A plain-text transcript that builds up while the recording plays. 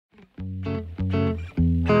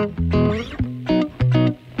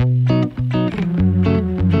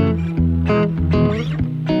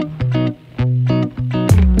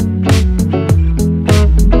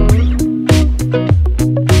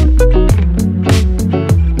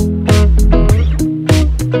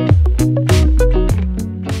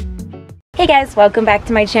guys, welcome back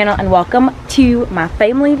to my channel and welcome to my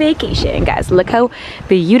family vacation. Guys, look how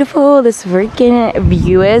beautiful this freaking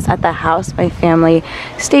view is at the house my family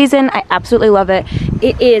stays in. I absolutely love it.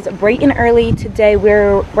 It is bright and early today.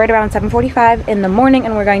 We're right around 7:45 in the morning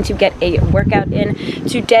and we're going to get a workout in.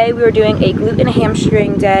 Today we are doing a glute and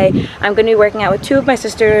hamstring day. I'm going to be working out with two of my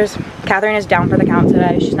sisters. Catherine is down for the count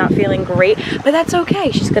today. She's not feeling great, but that's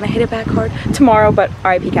okay. She's going to hit it back hard tomorrow, but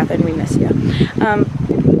RIP Catherine, we miss you.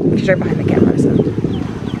 She's right behind the camera, so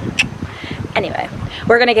anyway,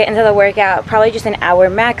 we're gonna get into the workout, probably just an hour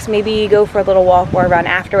max, maybe go for a little walk or run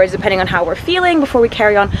afterwards depending on how we're feeling before we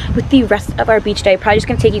carry on with the rest of our beach day. Probably just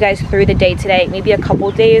gonna take you guys through the day today, maybe a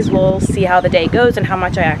couple days. We'll see how the day goes and how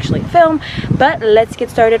much I actually film, but let's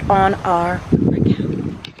get started on our workout.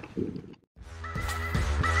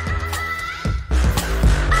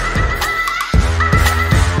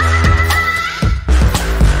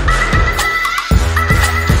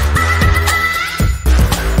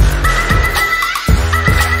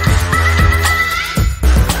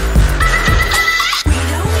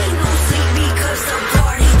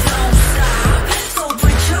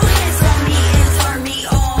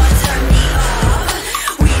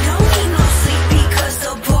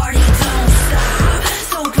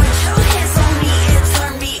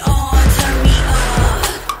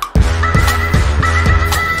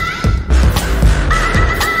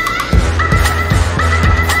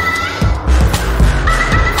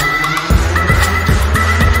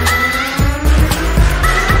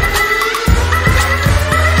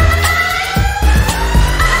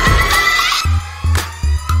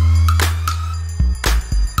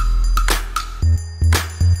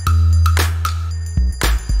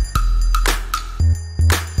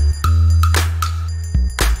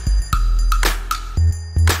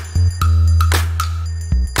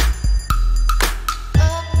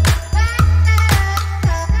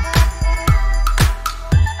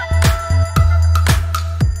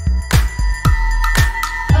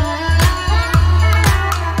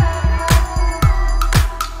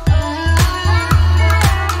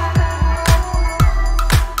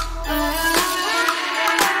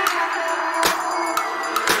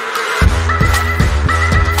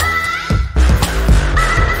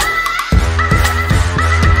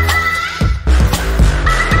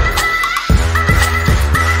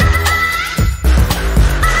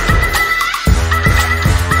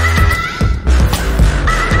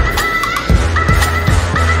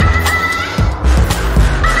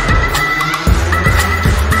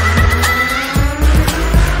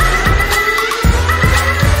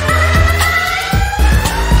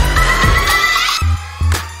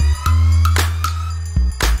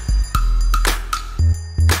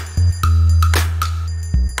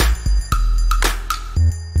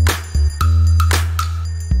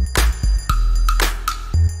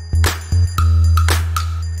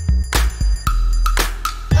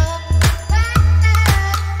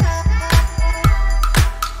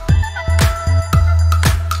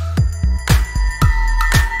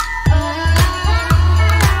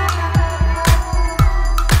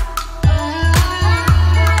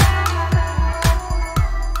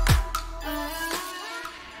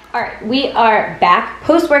 Alright, we are back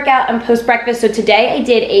post-workout and post-breakfast. So today I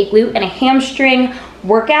did a glute and a hamstring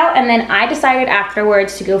workout, and then I decided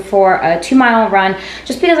afterwards to go for a 2-mile run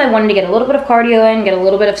just because I wanted to get a little bit of cardio in, get a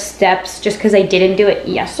little bit of steps, just because I didn't do it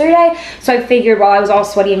yesterday. So I figured while I was all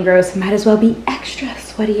sweaty and gross, might as well be extra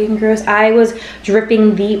sweaty and gross. I was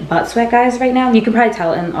dripping the butt sweat, guys, right now. You can probably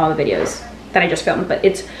tell in all the videos that I just filmed, but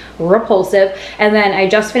it's repulsive. And then I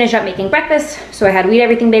just finished up making breakfast, so I had wheat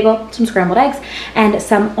everything bagel, some scrambled eggs, and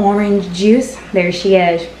some orange juice. There she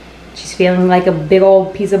is. She's feeling like a big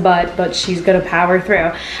old piece of butt, but she's gonna power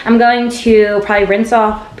through. I'm going to probably rinse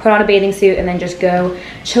off, put on a bathing suit, and then just go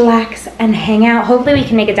chillax and hang out. Hopefully we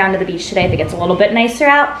can make it down to the beach today if it gets a little bit nicer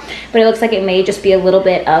out, but it looks like it may just be a little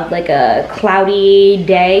bit of like a cloudy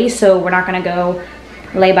day, so we're not gonna go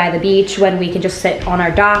lay by the beach when we can just sit on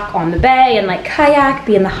our dock on the bay and like kayak,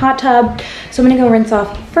 be in the hot tub. So I'm gonna go rinse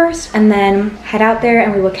off first and then head out there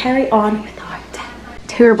and we will carry on with our day.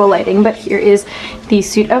 Terrible lighting, but here is the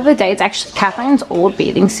suit of the day. It's actually Catherine's old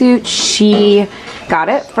bathing suit. She got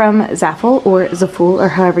it from Zaffel or Zafful or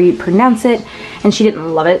however you pronounce it, and she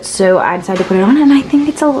didn't love it, so I decided to put it on, and I think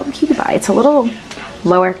it's a little cutie pie. It's a little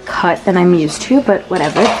lower cut than I'm used to, but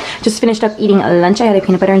whatever. Just finished up eating lunch. I had a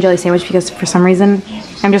peanut butter and jelly sandwich because for some reason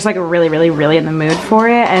I'm just like really in the mood for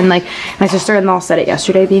it, and like my sister-in-law said it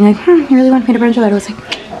yesterday, being like, you really want peanut butter and jelly? I was like,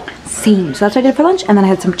 same. So that's what I did for lunch, and then I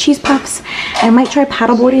had some cheese puffs. I might try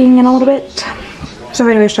paddleboarding in a little bit, so I'm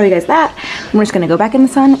going to show you guys that. We're just going to go back in the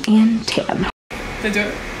sun and tan. To do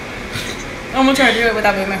it. I'm gonna try to do it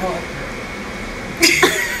without moving my whole leg.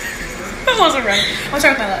 wasn't right. I'll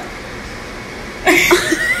try with my left.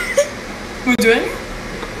 We're doing it?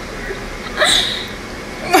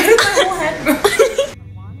 Why did my whole head move?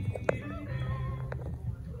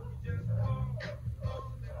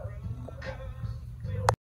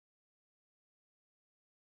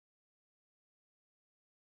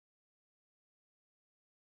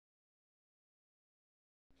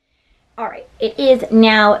 Alright, it is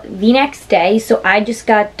now the next day, so I just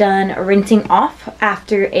got done rinsing off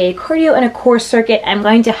after a cardio and a core circuit. I'm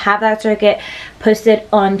going to have that circuit posted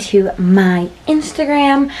onto my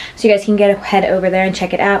Instagram, so you guys can head over there and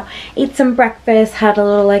check it out. Ate some breakfast, had a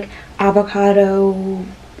little like avocado,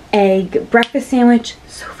 egg breakfast sandwich.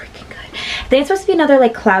 So freaking good. I think it's supposed to be another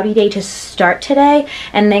like cloudy day to start today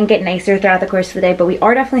and then get nicer throughout the course of the day, but we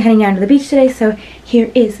are definitely heading down to the beach today, so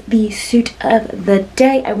here is the suit of the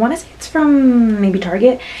day. I want to say it's from maybe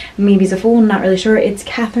Target, maybe Zaful, I'm not really sure. It's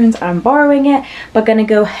Catherine's, I'm borrowing it, but gonna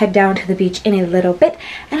go head down to the beach in a little bit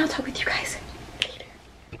and I'll talk with you guys.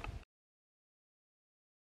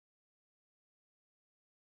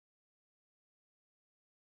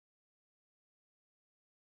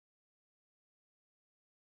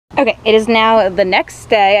 Okay, it is now the next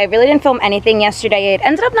day. I really didn't film anything yesterday. It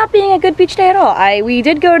ended up not being a good beach day at all. We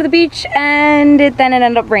did go to the beach and then it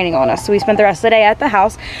ended up raining on us. So we spent the rest of the day at the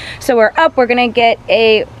house. So we're up, we're gonna get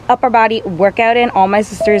a upper body workout in. All my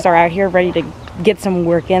sisters are out here ready to get some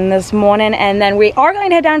work in this morning, and then we are going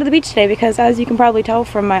to head down to the beach today because, as you can probably tell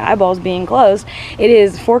from my eyeballs being closed, it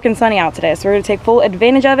is forking sunny out today, so we're going to take full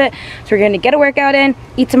advantage of it. So we're going to get a workout in,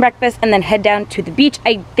 eat some breakfast, and then head down to the beach.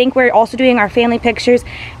 I think we're also doing our family pictures,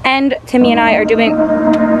 and Timmy and I are doing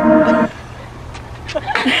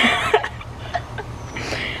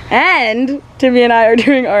and Timmy and I are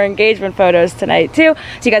doing our engagement photos tonight too,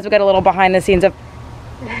 so you guys will get a little behind the scenes of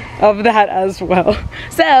that as well.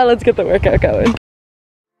 So let's get the workout going.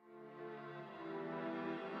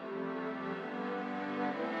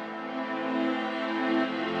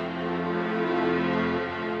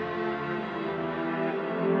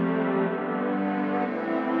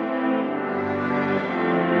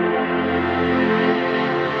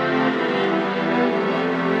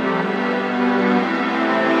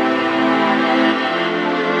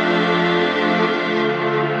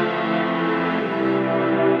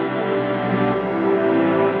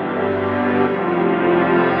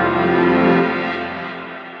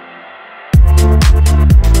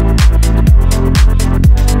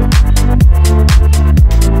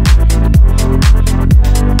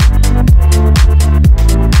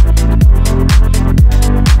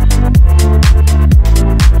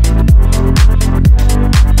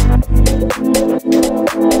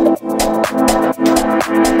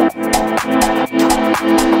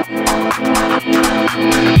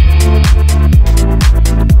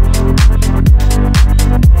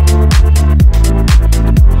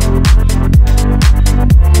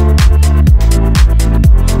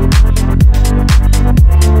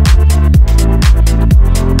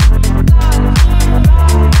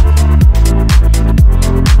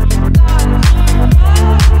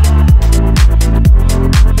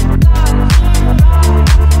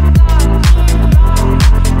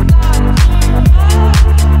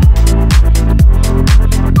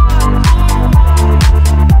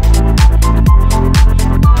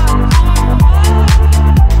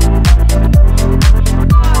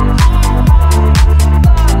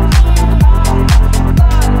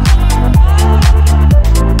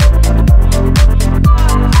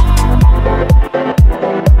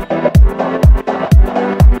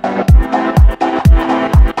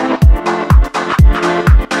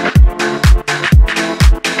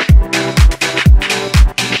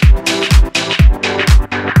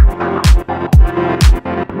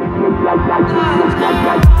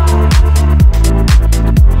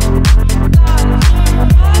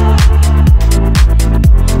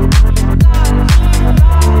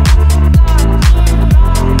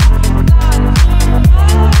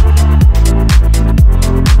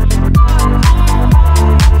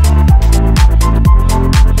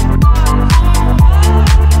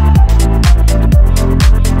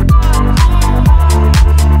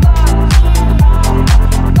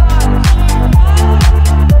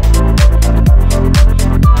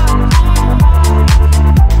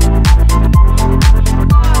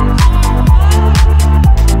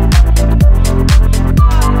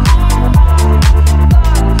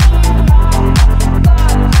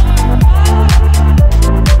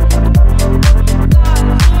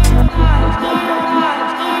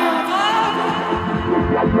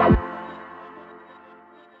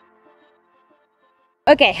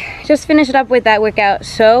 Okay, just finished up with that workout.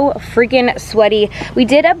 So freaking sweaty. We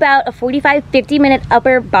did about a 45-50 minute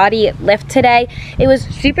upper body lift today. It was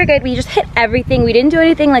super good. We just hit everything. We didn't do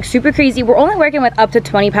anything like super crazy. We're only working with up to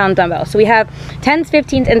 20-pound dumbbells. So we have 10s,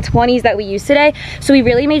 15s, and 20s that we use today. So we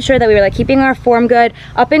really made sure that we were like keeping our form good,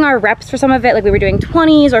 upping our reps for some of it. Like we were doing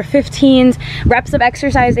 20s or 15s, reps of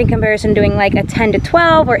exercise in comparison, doing like a 10 to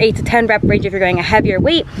 12 or 8 to 10 rep range if you're doing a heavier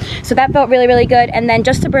weight. So that felt really, really good. And then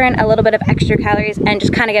just to burn a little bit of extra calories and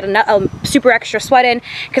just kind of get a super extra sweat in,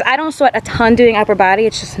 because I don't sweat a ton doing upper body.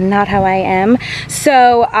 It's just not how I am.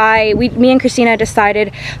 So me and Christina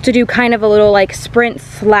decided to do kind of a little like sprint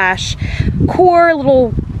slash core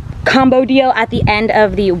little combo deal at the end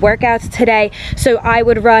of the workouts today. So I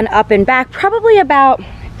would run up and back probably about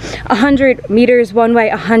 100 meters one way,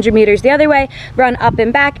 100 meters the other way, run up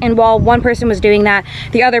and back, and while one person was doing that,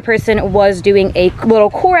 the other person was doing a little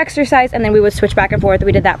core exercise, and then we would switch back and forth.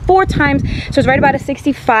 We did that 4 times, so it's right about a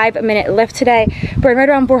 65-minute lift today. Burned right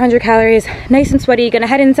around 400 calories, nice and sweaty. Gonna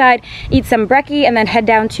head inside, eat some brekkie, and then head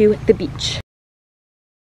down to the beach.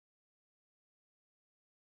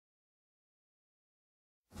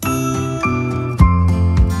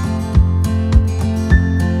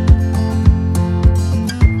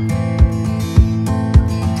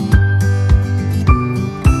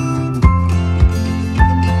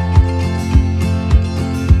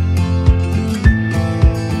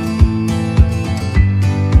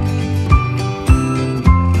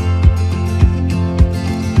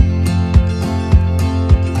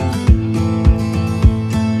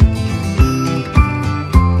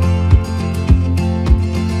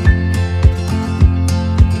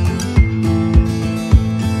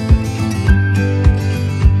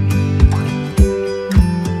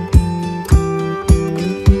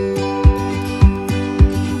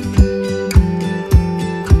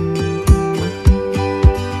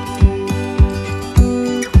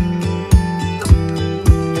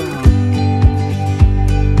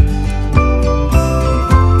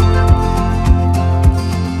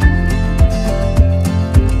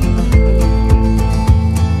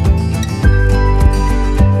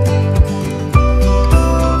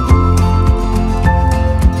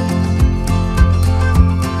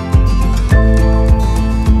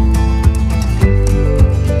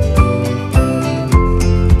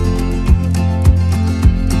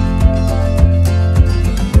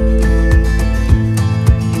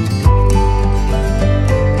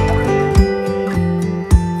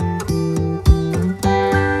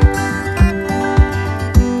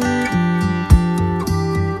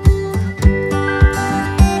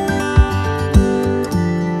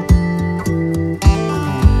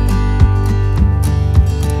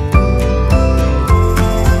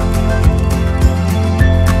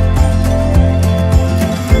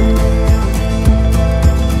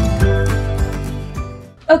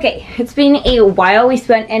 Okay, it's been a while. We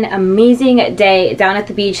spent an amazing day down at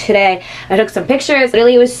the beach today. I took some pictures.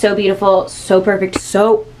 Literally, it was so beautiful, so perfect,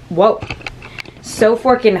 so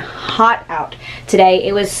freaking hot out today.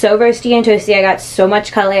 It was so roasty and toasty. I got so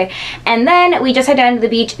much color. And then we just head down to the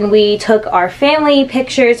beach and we took our family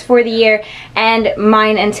pictures for the year and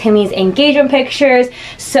mine and Timmy's engagement pictures.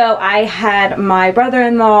 So I had my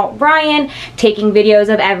brother-in-law Ryan taking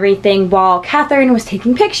videos of everything while Catherine was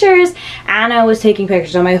taking pictures. Anna was taking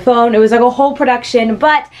pictures on my phone. It was like a whole production,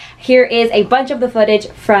 but here is a bunch of the footage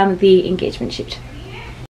from the engagement shoot.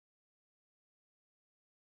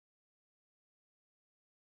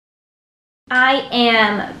 I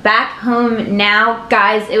am back home now.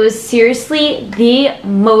 Guys, it was seriously the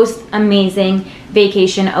most amazing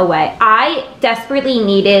vacation away. I desperately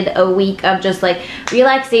needed a week of just like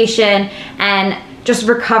relaxation and just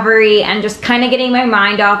recovery and just kind of getting my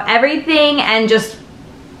mind off everything and just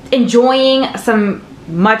enjoying some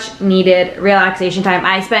much needed relaxation time.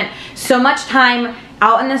 I spent so much time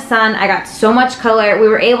out in the sun. I got so much color. We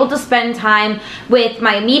were able to spend time with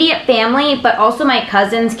my immediate family, but also my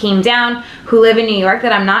cousins came down who live in New York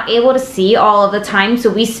that I'm not able to see all of the time. So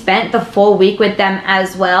we spent the full week with them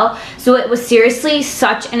as well. So it was seriously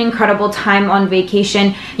such an incredible time on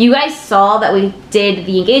vacation. You guys saw that we did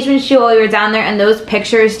the engagement shoot while we were down there, and those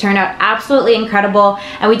pictures turned out absolutely incredible.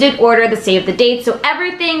 And we did order the save the date. So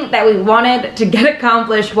everything that we wanted to get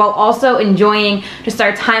accomplished while also enjoying just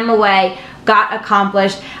our time away got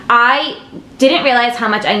accomplished. I didn't realize how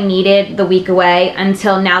much I needed the week away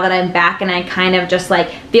until now that I'm back, and I kind of just like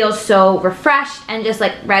feel so refreshed and just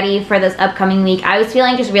like ready for this upcoming week. I was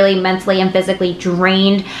feeling just really mentally and physically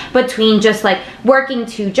drained between just like working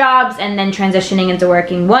 2 jobs and then transitioning into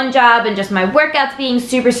working 1 job and just my workouts being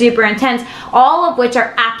super intense, all of which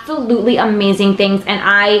are absolutely amazing things, and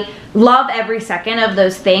I love every second of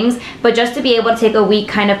those things, but just to be able to take a week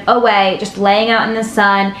kind of away, just laying out in the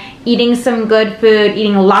sun, eating some good food,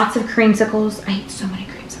 eating lots of creamsicles. I ate so many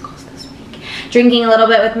creamsicles this week. Drinking a little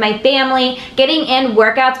bit with my family, getting in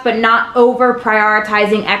workouts, but not over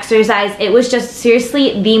prioritizing exercise. It was just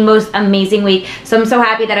seriously the most amazing week. So I'm so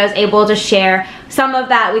happy that I was able to share some of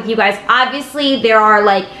that with you guys. Obviously, there are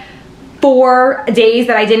like 4 days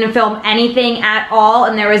that I didn't film anything at all,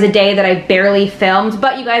 and there was a day that I barely filmed,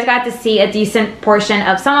 but you guys got to see a decent portion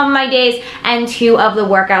of some of my days and 2 of the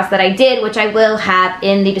workouts that I did, which I will have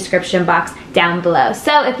in the description box down below.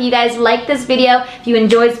 So if you guys like this video, if you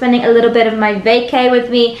enjoyed spending a little bit of my vacay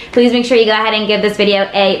with me, please make sure you go ahead and give this video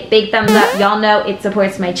a big thumbs up. Y'all know it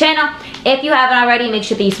supports my channel. If you haven't already, make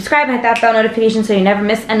sure that you subscribe and hit that bell notification so you never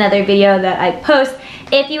miss another video that I post.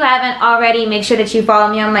 If you haven't already, make sure that you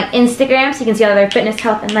follow me on my Instagram so you can see all the other fitness,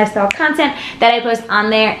 health, and lifestyle content that I post on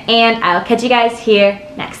there. And I'll catch you guys here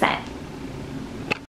next time.